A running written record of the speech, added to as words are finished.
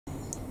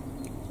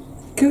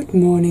Good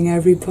morning,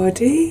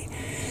 everybody.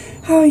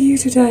 How are you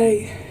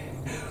today?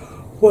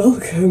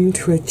 Welcome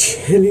to a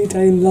chilly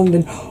day in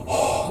London.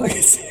 Oh, I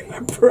can see my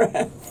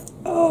breath.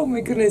 Oh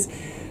my goodness.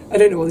 I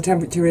don't know what the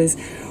temperature is.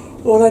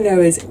 All I know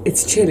is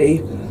it's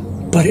chilly,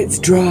 but it's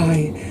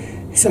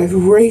dry. So I've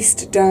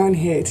raced down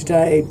here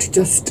today to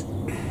just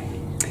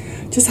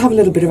have a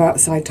little bit of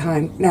outside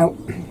time. Now,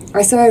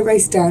 I say I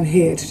raced down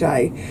here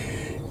today.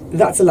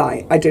 That's a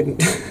lie. I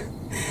didn't.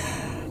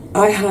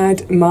 I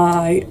had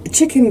my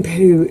chicken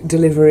poo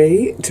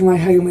delivery to my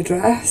home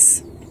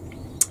address.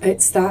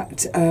 It's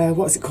that,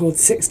 what's it called,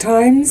 6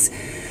 times,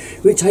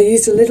 which I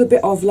used a little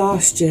bit of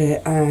last year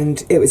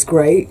and it was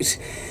great.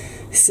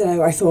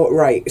 So I thought,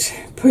 right,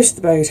 push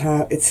the boat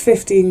out. It's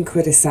 15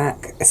 quid a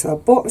sack. So I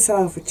bought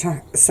myself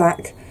a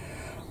sack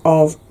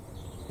of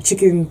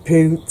chicken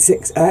poo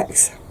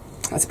 6X.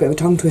 That's a bit of a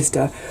tongue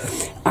twister.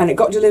 And it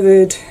got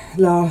delivered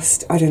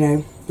last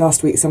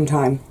week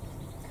sometime.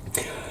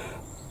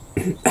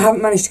 I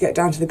haven't managed to get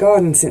down to the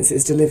garden since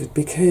it's delivered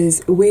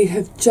because we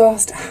have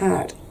just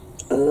had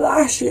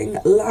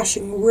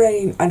lashing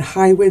rain and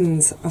high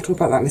winds. I'll talk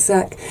about that in a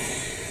sec.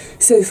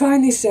 So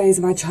finally today is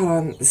my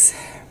chance.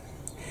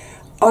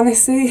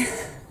 Honestly,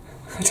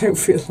 I don't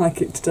feel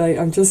like it today.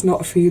 I'm just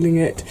not feeling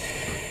it.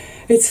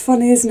 It's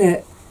funny, isn't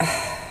it?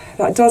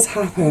 That does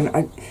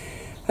happen.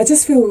 I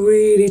just feel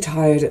really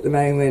tired at the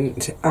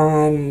moment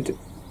and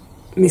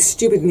my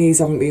stupid knees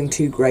haven't been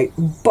too great,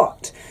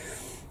 but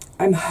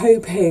I'm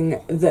hoping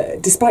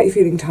that despite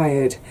feeling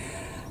tired,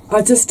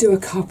 I'll just do a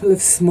couple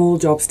of small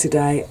jobs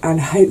today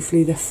and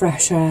hopefully the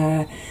fresh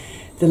air,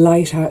 the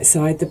light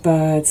outside, the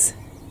birds,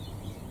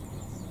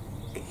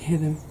 can you hear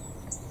them?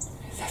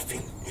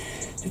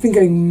 They've been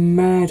going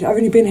mad. I've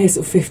only been here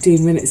sort of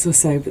 15 minutes or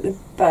so, but the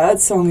bird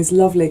song is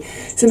lovely.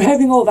 So I'm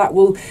hoping all that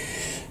will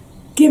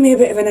give me a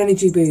bit of an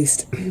energy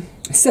boost.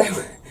 So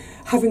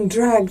having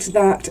dragged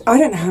that, I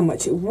don't know how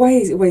much it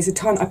weighs a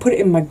ton. I put it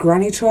in my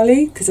granny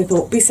trolley because I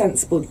thought, be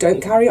sensible,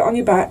 don't carry it on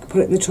your back,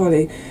 put it in the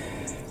trolley.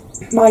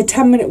 My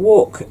 10-minute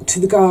walk to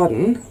the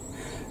garden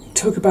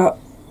took about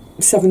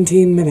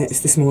 17 minutes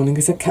this morning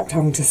because I kept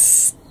having to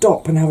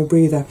stop and have a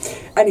breather.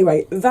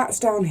 Anyway, that's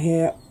down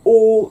here,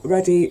 all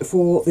ready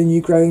for the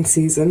new growing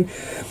season.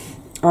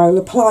 I'll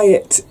apply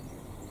it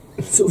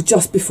sort of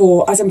just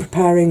before, as I'm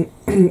preparing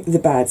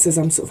the beds, as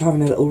I'm sort of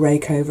having a little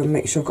rake over and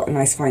make sure I've got a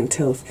nice fine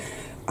tilth.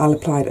 I'll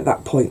apply it at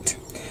that point.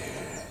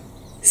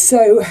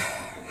 So,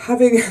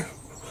 having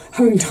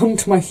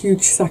dumped my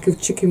huge sack of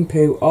chicken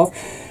poo off,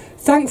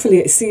 thankfully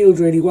it sealed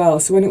really well,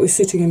 so when it was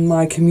sitting in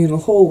my communal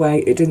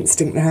hallway, it didn't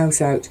stink the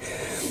house out.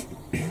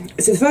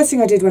 So the first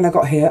thing I did when I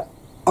got here,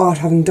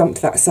 after having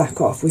dumped that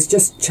sack off, was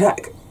just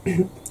check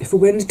for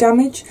wind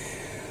damage,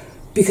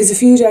 because a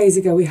few days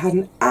ago we had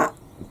an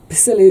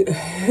absolute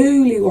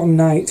hooly one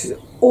night. It was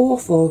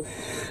awful.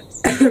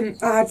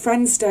 I had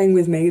friends staying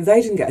with me.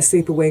 They didn't get a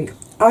sleep of wink.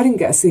 I didn't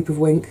get a sleep of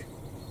wink.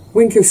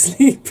 Wink of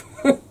sleep.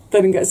 They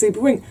didn't get a sleep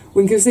of wink.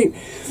 Wink of sleep.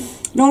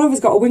 None of us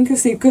got a wink of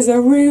sleep because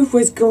the roof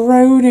was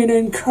groaning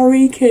and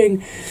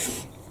creaking.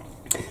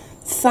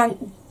 Thank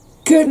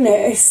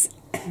goodness.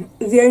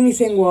 The only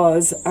thing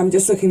was, I'm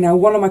just looking now,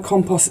 one of my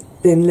compost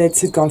bin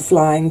lids had gone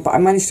flying, but I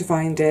managed to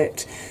find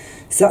it.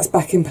 So that's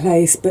back in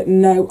place, but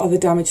no other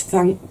damage,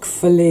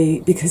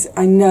 thankfully, because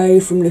I know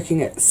from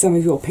looking at some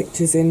of your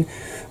pictures in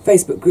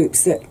Facebook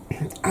groups that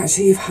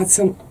actually you've had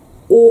some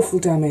awful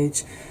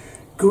damage.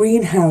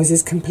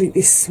 Greenhouses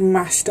completely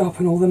smashed up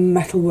and all the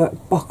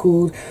metalwork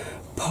buckled,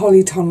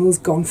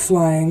 polytunnels gone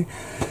flying.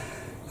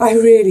 I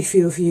really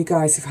feel for you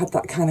guys who've had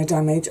that kind of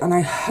damage, and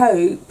I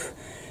hope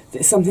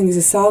that some things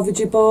are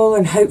salvageable,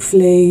 and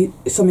hopefully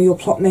some of your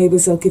plot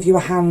neighbours will give you a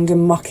hand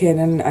and muck in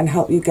and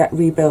help you get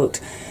rebuilt.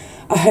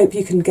 I hope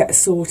you can get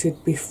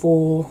sorted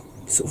before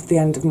sort of the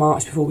end of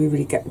March, before we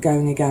really get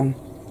going again.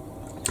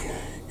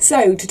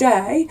 So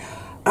today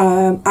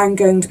I'm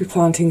going to be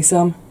planting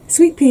some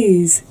sweet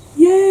peas.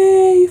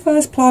 Yay!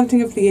 First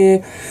planting of the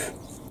year.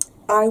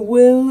 I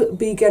will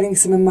be getting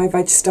some of my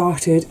veg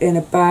started in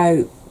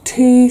about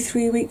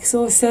 2-3 weeks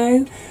or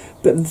so,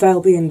 but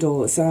they'll be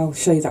indoors, so I'll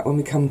show you that when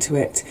we come to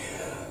it.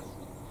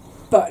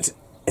 But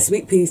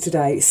sweet peas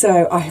today.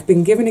 So I have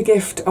been given a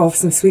gift of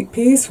some sweet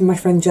peas from my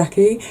friend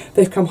Jackie.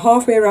 They've come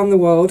halfway around the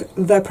world.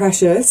 They're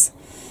precious.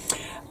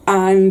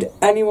 And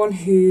anyone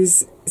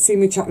who's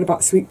seen me chatting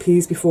about sweet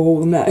peas before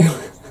will know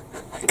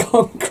I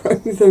can't grow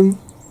them.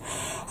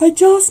 I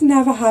just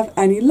never have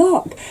any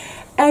luck.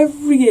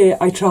 Every year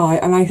I try,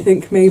 and I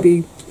think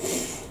maybe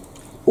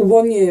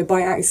one year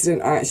by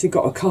accident I actually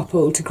got a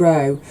couple to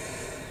grow.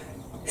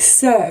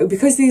 So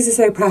because these are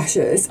so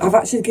precious, I've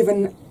actually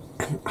given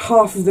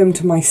half of them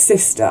to my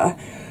sister,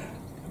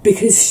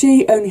 because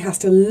she only has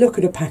to look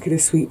at a packet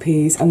of sweet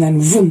peas and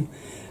then vroom,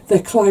 they're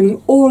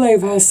climbing all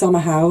over her summer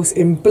house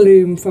in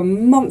bloom for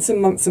months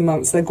and months and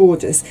months. They're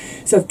gorgeous.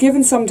 So I've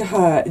given some to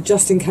her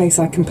just in case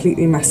I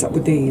completely mess up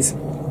with these.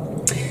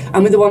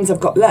 And with the ones I've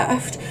got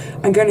left,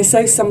 I'm going to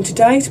sow some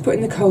today to put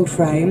in the cold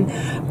frame,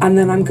 and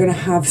then I'm going to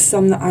have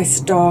some that I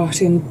start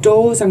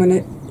indoors. I'm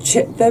going to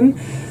chip them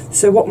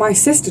So what my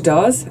sister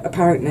does,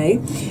 apparently,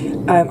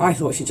 I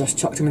thought she just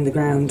chucked them in the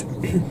ground,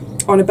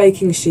 on a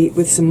baking sheet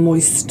with some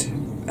moist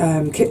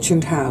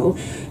kitchen towel.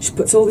 She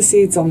puts all the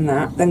seeds on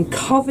that, then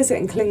covers it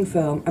in cling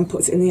film and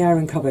puts it in the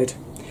airing cupboard.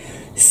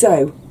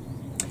 So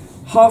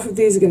half of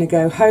these are going to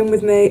go home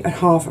with me and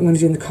half I'm going to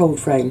do in the cold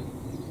frame.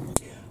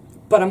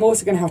 But I'm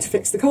also going to have to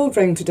fix the cold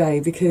frame today,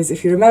 because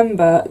if you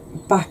remember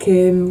back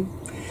in,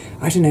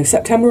 I don't know,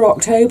 September or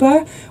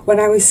October, when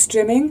I was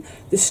strimming,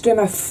 the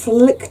strimmer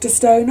flicked a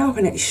stone up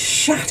and it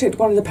shattered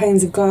one of the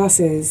panes of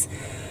glasses.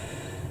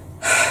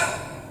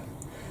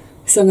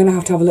 So I'm going to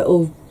have a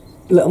little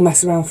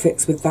mess around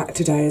fix with that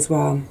today as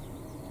well.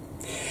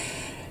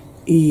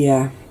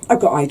 Yeah, I've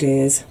got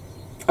ideas.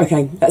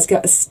 Okay, let's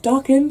get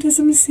stuck into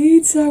some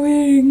seed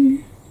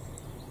sowing.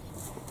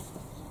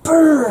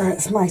 Brrr,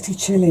 it's mighty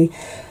chilly.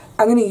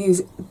 I'm going to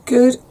use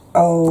good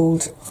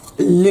old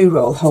loo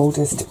roll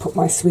holders to put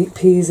my sweet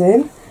peas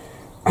in.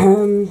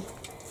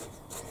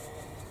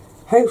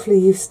 Hopefully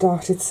you've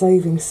started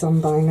saving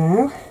some by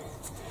now.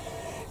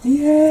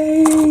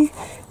 Yay!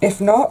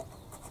 If not,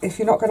 if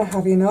you're not going to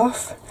have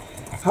enough,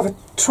 have a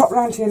trot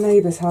round to your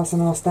neighbour's house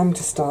and ask them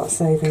to start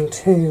saving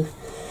too.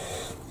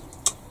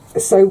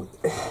 So,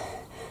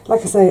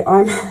 like I say,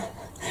 I'm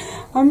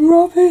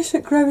rubbish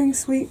at growing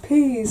sweet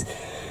peas,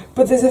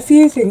 but there's a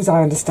few things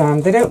I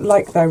understand. They don't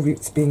like their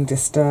roots being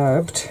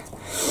disturbed.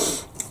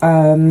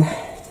 Well,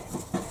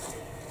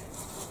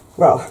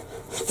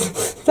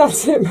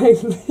 that's it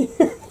mainly.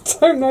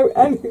 Don't know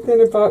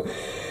anything about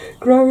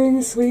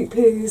growing sweet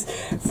peas.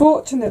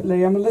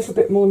 Fortunately, I'm a little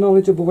bit more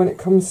knowledgeable when it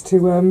comes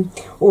to,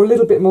 or a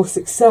little bit more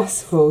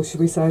successful, should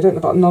we say. I don't know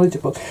about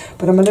knowledgeable,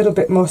 but I'm a little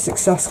bit more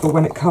successful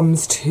when it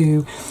comes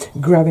to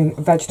growing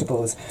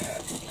vegetables.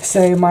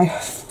 So my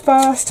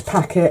first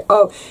packet,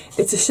 oh,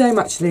 it's a shame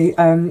actually,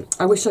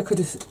 I wish I could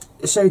have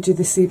showed you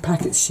the seed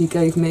packets she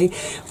gave me,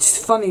 which is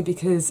funny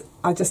because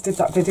I just did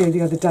that video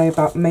the other day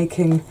about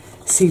making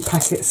seed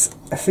packets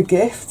for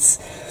gifts.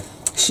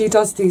 She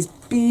does these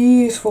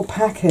beautiful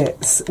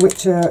packets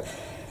which are,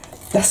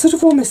 they're sort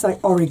of almost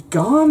like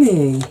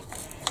origami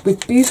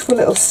with beautiful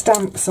little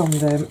stamps on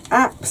them.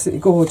 Absolutely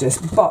gorgeous,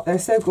 but they're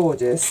so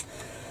gorgeous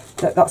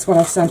that that's what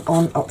I've sent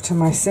on up to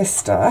my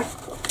sister,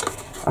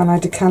 and I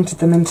decanted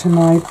them into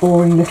my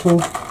boring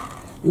little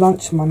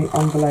lunch money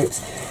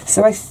envelopes.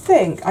 So I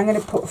think I'm going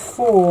to put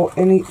 4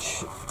 in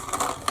each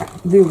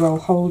loo roll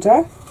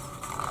holder.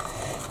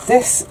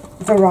 This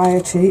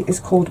variety is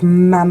called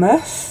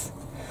Mammoth.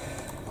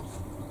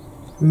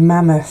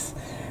 Mammoth.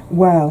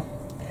 Well,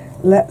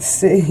 let's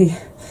see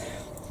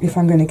if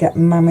I'm going to get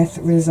mammoth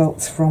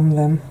results from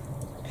them.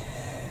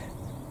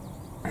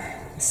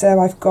 So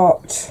I've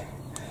got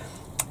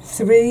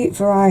 3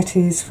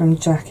 varieties from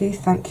Jackie,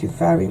 thank you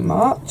very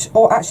much.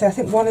 Or actually I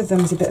think one of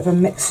them is a bit of a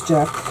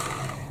mixture.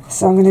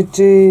 So I'm going to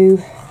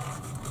do,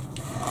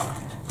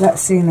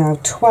 let's see now,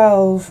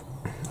 12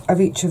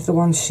 of each of the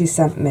ones she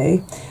sent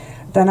me.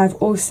 Then I've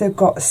also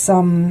got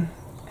some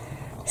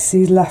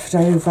seed left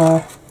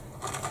over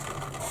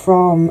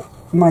from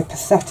my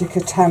pathetic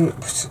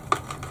attempt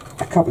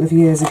a couple of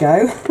years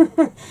ago.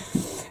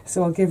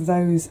 So I'll give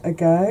those a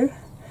go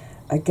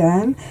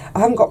again. I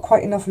haven't got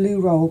quite enough loo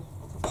roll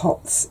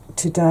pots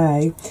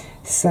today,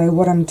 so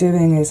what I'm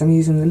doing is I'm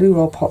using the loo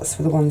roll pots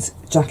for the ones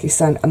Jackie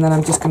sent, and then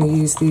I'm just going to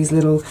use these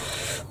little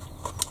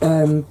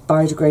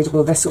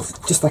biodegradable, they're sort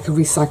of just like a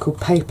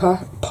recycled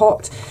paper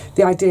pot,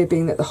 the idea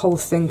being that the whole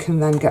thing can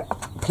then get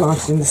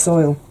planted in the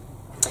soil.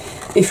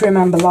 If you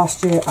remember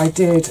last year I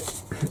did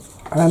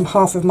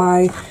half of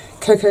my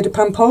coco de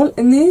pampol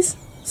in these.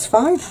 It's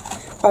fine.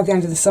 By the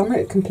end of the summer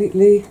they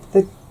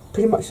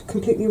pretty much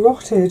completely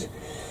rotted.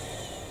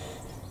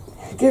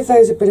 Give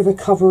those a bit of a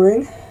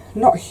covering,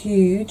 not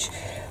huge.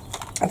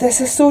 There's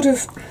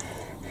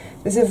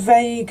a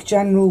vague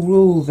general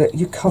rule that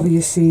you cover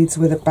your seeds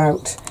with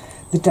about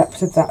the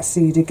depth of that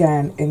seed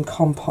again in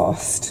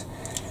compost.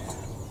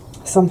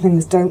 Some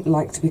things don't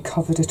like to be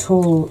covered at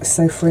all.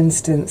 So for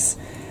instance,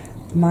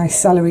 my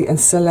celery and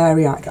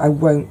celeriac, I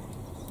won't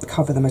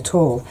cover them at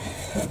all.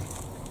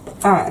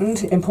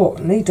 And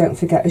importantly, don't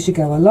forget as you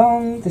go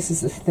along, this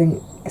is the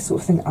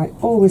sort of thing I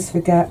always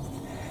forget,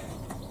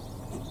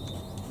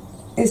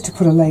 is to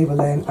put a label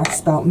in. I've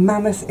spelt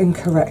mammoth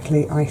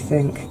incorrectly, I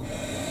think.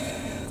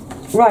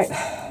 Right,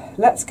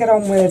 let's get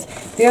on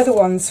with the other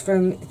ones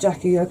from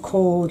Jackie are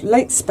called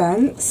Late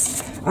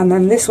Spence, and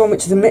then this one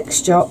which is a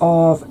mixture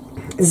of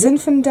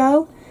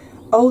Zinfandel,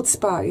 Old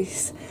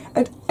Spice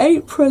and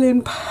April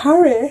in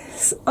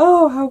Paris.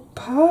 Oh, how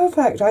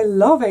perfect. I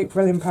love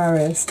April in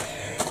Paris.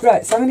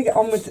 Right, so I'm going to get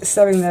on with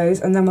sewing those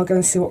and then we'll go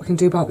and see what we can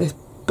do about this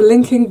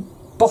blinking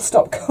bossed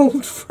up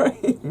cold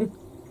frame.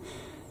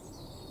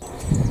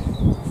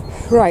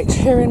 Right,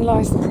 herein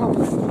lies the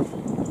problem.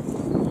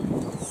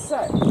 So,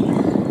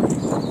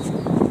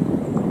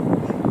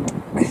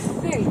 I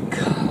think,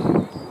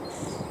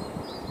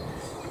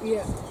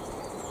 yeah,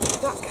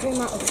 that came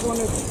out of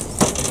one of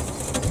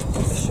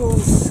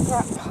Sean's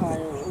scrap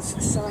piles,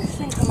 so I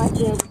think I might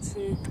be able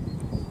to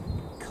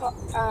cut,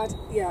 add,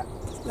 yeah,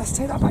 let's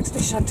take that back to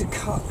the shed to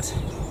cut.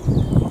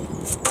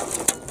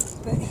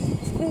 But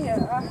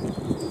here,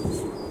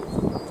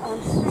 I'm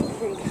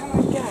thinking, can I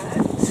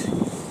get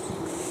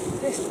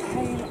this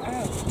pane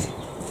out?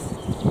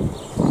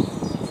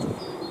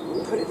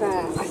 Put it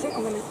there. I think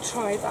I'm going to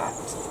try that.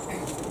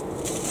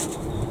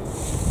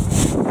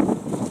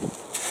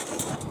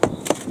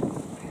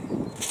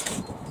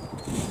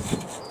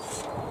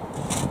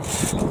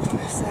 Hold on a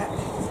sec.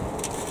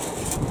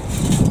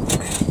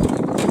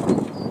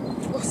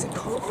 What's it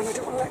caught on? I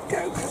don't want to let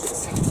go because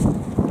it's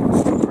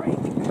a break.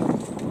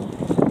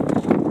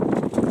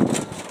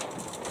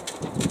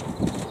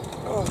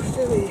 Oh,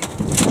 Vivi.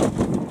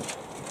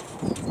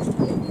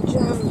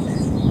 Jammed.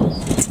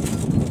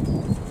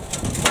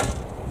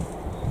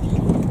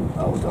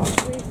 Hold on,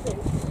 breathing.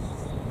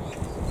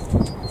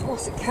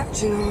 What's it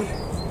catching on?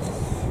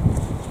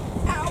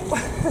 Ow!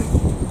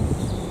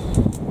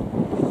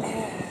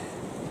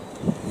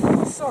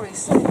 Sorry,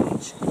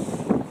 Sage.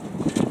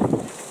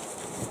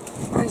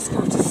 I just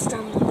have to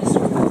stand on this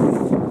one.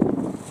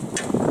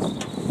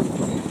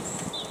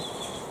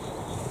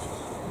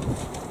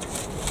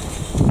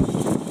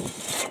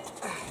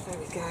 There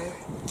we go.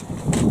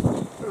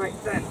 Right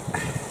then.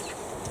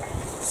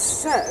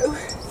 So,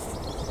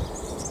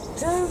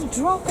 don't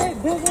drop it,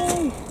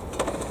 Vivi!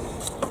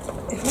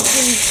 If I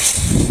can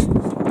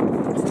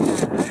get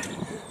it there.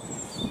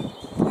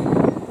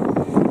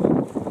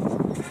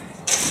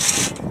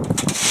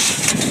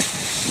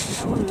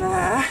 That one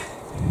there.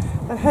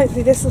 And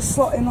hopefully this will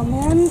slot in on the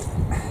end.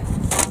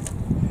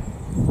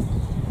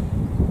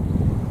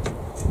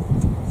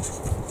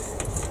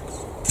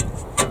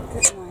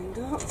 Get lined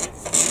up.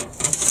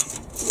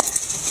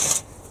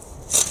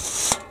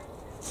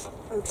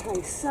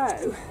 Okay, so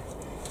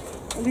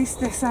at least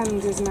this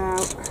end is now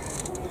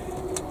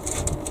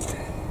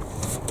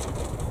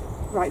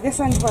right. This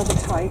end's rather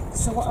tight,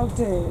 so what I'll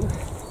do,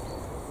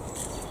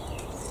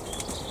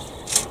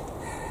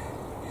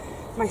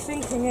 my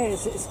thinking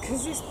is, it's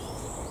because this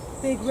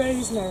big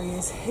rosemary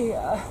is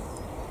here,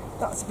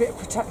 that's a bit of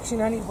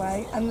protection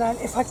anyway, and then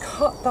if I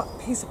cut that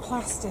piece of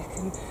plastic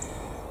and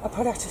I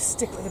probably have to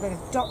stick it with a bit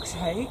of duct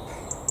tape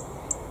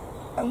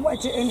and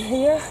wedge it in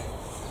here,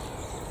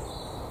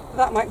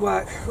 that might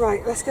work.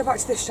 Right, let's go back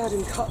to this shed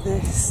and cut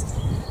this.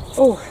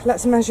 Oh,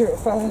 let's measure it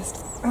first.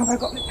 Have I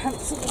got my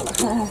pencil on my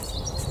hair?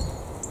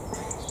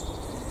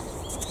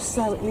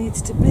 So it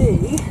needs to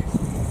be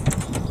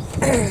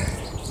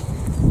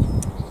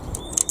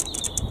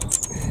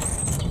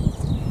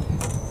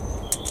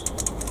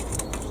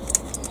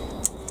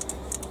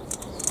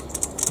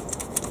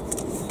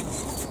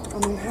I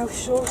mean, how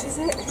short is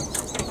it?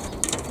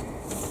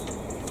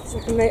 So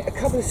I can make a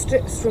couple of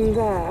strips from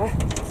there,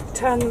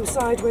 turn them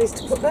sideways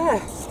to put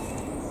there.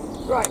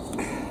 Right.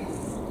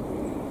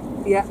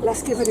 Yeah,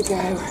 let's give it a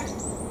go.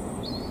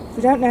 If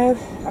I don't know,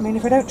 I mean,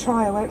 if I don't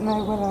try, I won't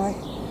know, will I?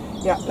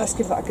 Yeah, let's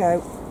give that a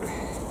go.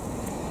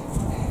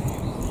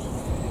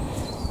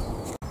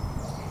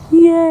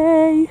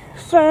 Yay!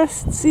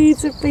 First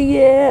seeds of the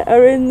year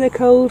are in the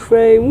cold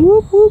frame.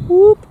 Whoop, whoop,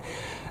 whoop.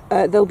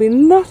 There'll be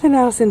nothing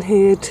else in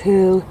here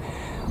till,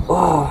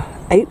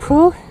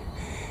 April.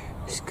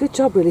 Good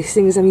job really,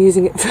 seeing as I'm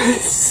using it for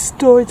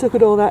storage, look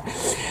at all that.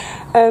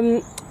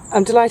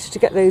 I'm delighted to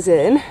get those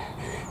in.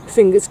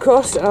 Fingers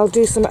crossed, and I'll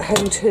do some at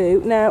home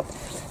too. Now,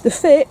 the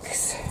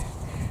fix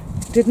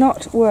did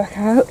not work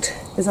out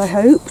as I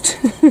hoped.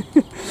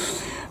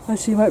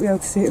 Actually, you might be able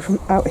to see it from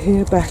out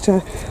here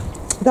better.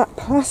 That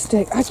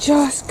plastic, I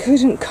just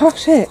couldn't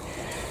cut it.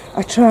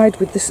 I tried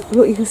with this,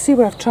 look, you can see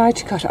where I've tried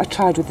to cut it. I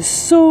tried with the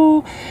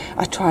saw,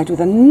 I tried with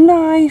a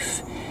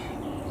knife.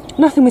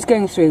 Nothing was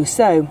going through,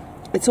 so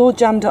it's all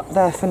jammed up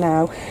there for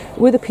now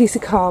with a piece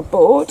of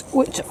cardboard,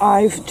 which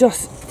I've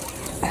just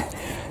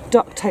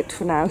duct taped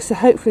for now. So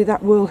hopefully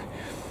that will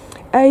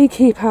A,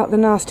 keep out the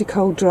nasty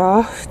cold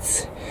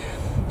drafts,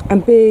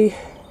 and B,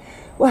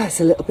 well, it's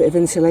a little bit of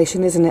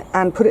insulation, isn't it?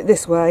 And put it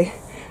this way,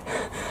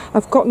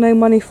 I've got no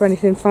money for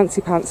anything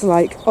fancy pants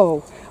like,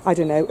 oh, I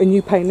don't know, a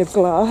new pane of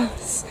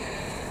glass.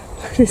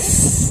 It's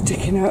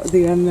sticking out at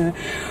the end there.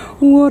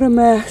 What a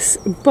mess.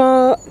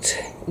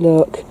 But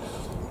look,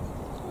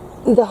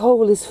 the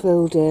hole is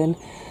filled in.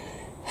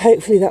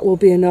 Hopefully that will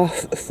be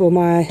enough for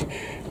my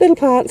little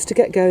plants to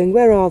get going.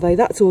 Where are they?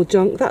 That's all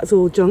junk, that's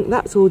all junk,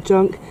 that's all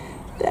junk.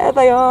 There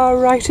they are,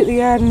 right at the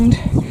end.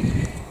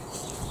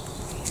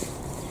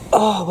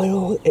 Oh, we're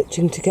all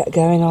itching to get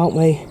going, aren't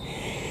we?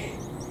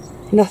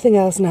 Nothing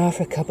else now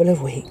for a couple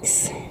of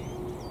weeks.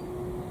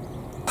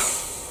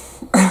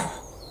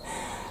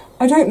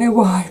 I don't know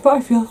why, but I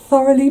feel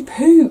thoroughly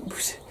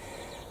pooped.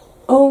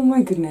 Oh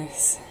my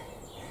goodness.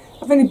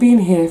 I've only been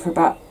here for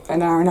about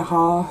an hour and a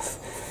half.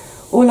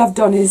 All I've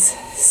done is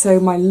sow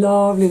my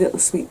lovely little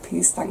sweet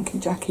peas, thank you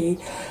Jackie,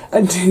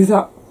 and do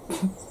that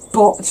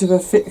botch of a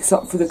fix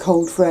up for the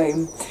cold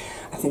frame.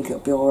 I think it'll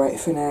be alright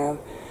for now.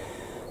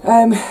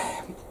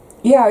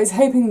 Yeah, I was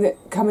hoping that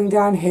coming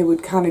down here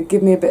would kind of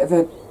give me a bit of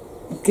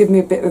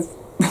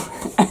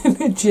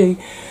energy.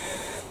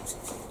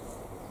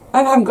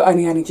 I haven't got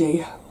any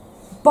energy,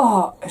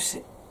 but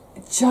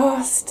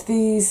just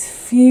these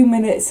few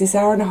minutes, this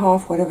hour and a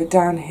half, whatever,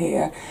 down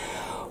here,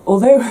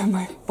 although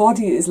my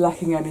body is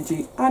lacking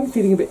energy and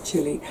feeling a bit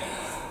chilly,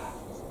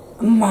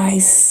 my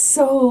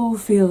soul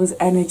feels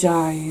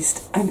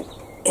energised. And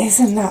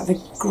isn't that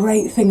the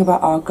great thing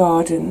about our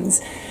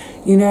gardens?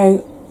 You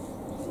know,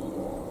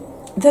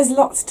 there's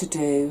lots to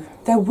do,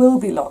 there will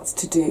be lots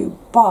to do,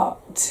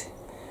 but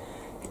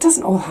it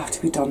doesn't all have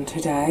to be done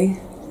today.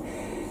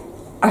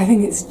 I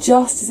think it's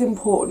just as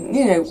important,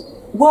 you know,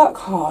 work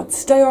hard,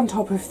 stay on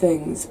top of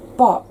things,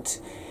 but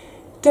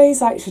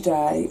days like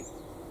today,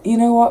 you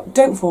know what,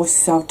 don't force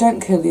yourself, don't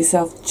kill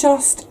yourself,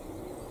 just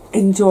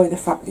enjoy the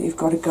fact that you've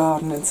got a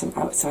garden and some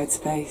outside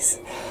space.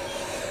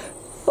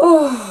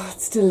 Oh,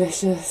 it's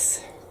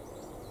delicious.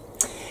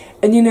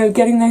 And you know,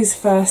 getting those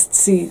first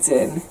seeds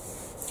in,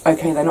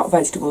 okay, they're not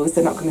vegetables,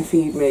 they're not going to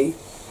feed me,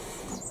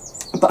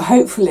 but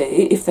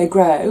hopefully if they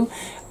grow,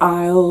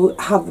 I'll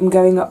have them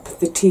going up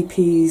the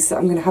teepees that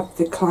I'm going to have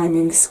the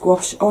climbing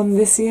squash on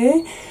this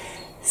year.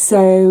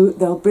 So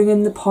they'll bring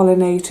in the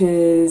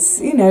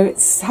pollinators, you know,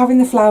 it's having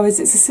the flowers,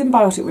 it's a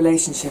symbiotic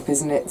relationship,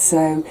 isn't it?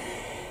 So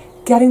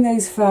getting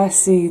those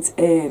first seeds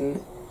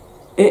in,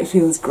 it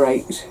feels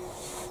great.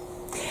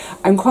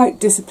 I'm quite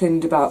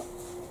disciplined about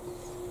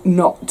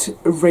not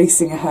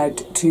racing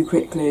ahead too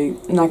quickly.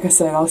 Like I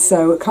say, I'll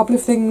sow a couple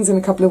of things in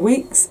a couple of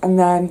weeks, and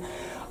then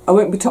I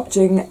won't be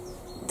touching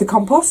the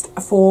compost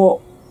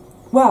for,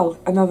 well,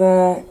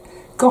 another,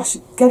 gosh,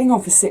 getting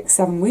on for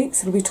 6-7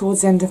 weeks. It'll be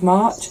towards the end of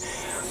March.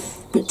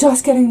 But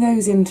just getting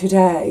those in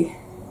today,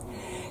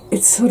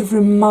 it sort of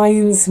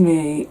reminds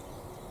me,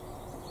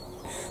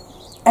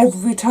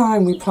 every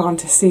time we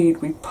plant a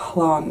seed, we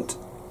plant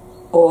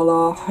all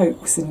our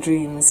hopes and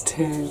dreams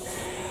too.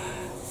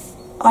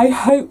 I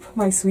hope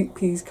my sweet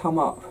peas come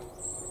up.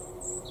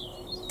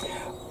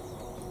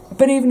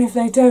 But even if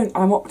they don't,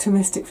 I'm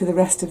optimistic for the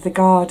rest of the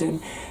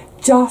garden.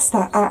 Just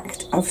that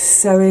act of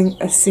sowing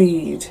a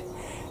seed,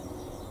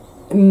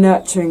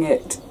 nurturing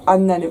it,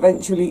 and then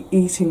eventually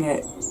eating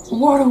it.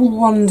 What a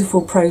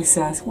wonderful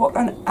process. What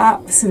an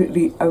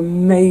absolutely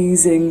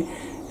amazing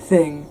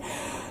thing.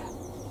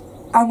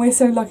 And we're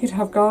so lucky to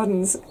have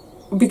gardens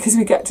because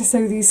we get to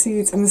sow these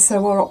seeds and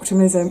sow our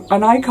optimism.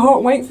 And I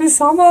can't wait for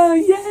summer.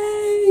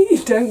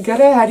 Yay! Don't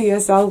get ahead of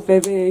yourself,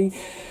 Vivi.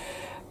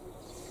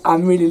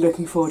 I'm really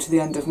looking forward to the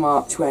end of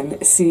March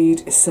when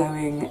seed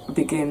sowing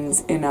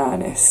begins in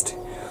earnest.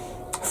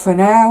 For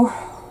now,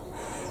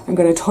 I'm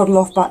going to toddle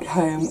off back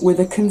home with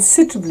a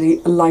considerably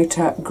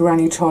lighter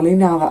granny trolley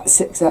now that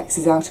 6X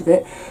is out of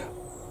it.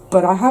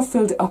 But I have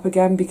filled it up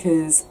again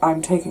because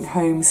I'm taking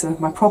home some of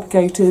my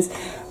propagators,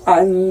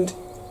 and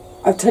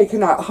I've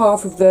taken out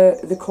half of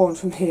the corn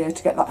from here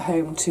to get that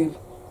home to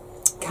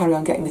carry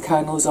on getting the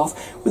kernels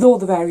off with all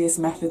the various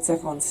methods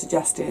everyone's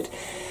suggested.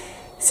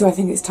 So I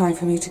think it's time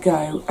for me to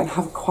go and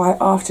have a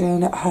quiet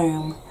afternoon at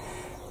home,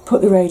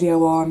 put the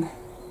radio on,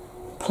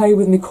 play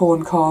with my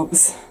corn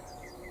cobs,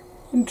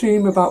 and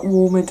dream about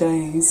warmer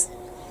days.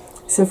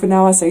 So for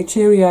now I say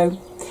cheerio.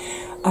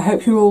 I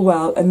hope you're all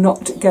well and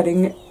not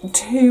getting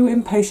too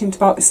impatient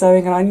about the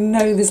sowing, and I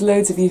know there's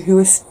loads of you who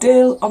are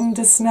still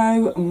under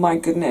snow. My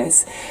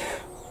goodness,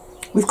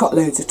 we've got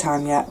loads of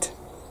time yet.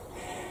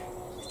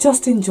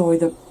 Just enjoy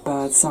the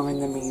bird song in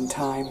the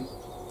meantime.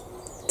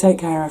 Take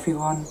care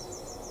everyone.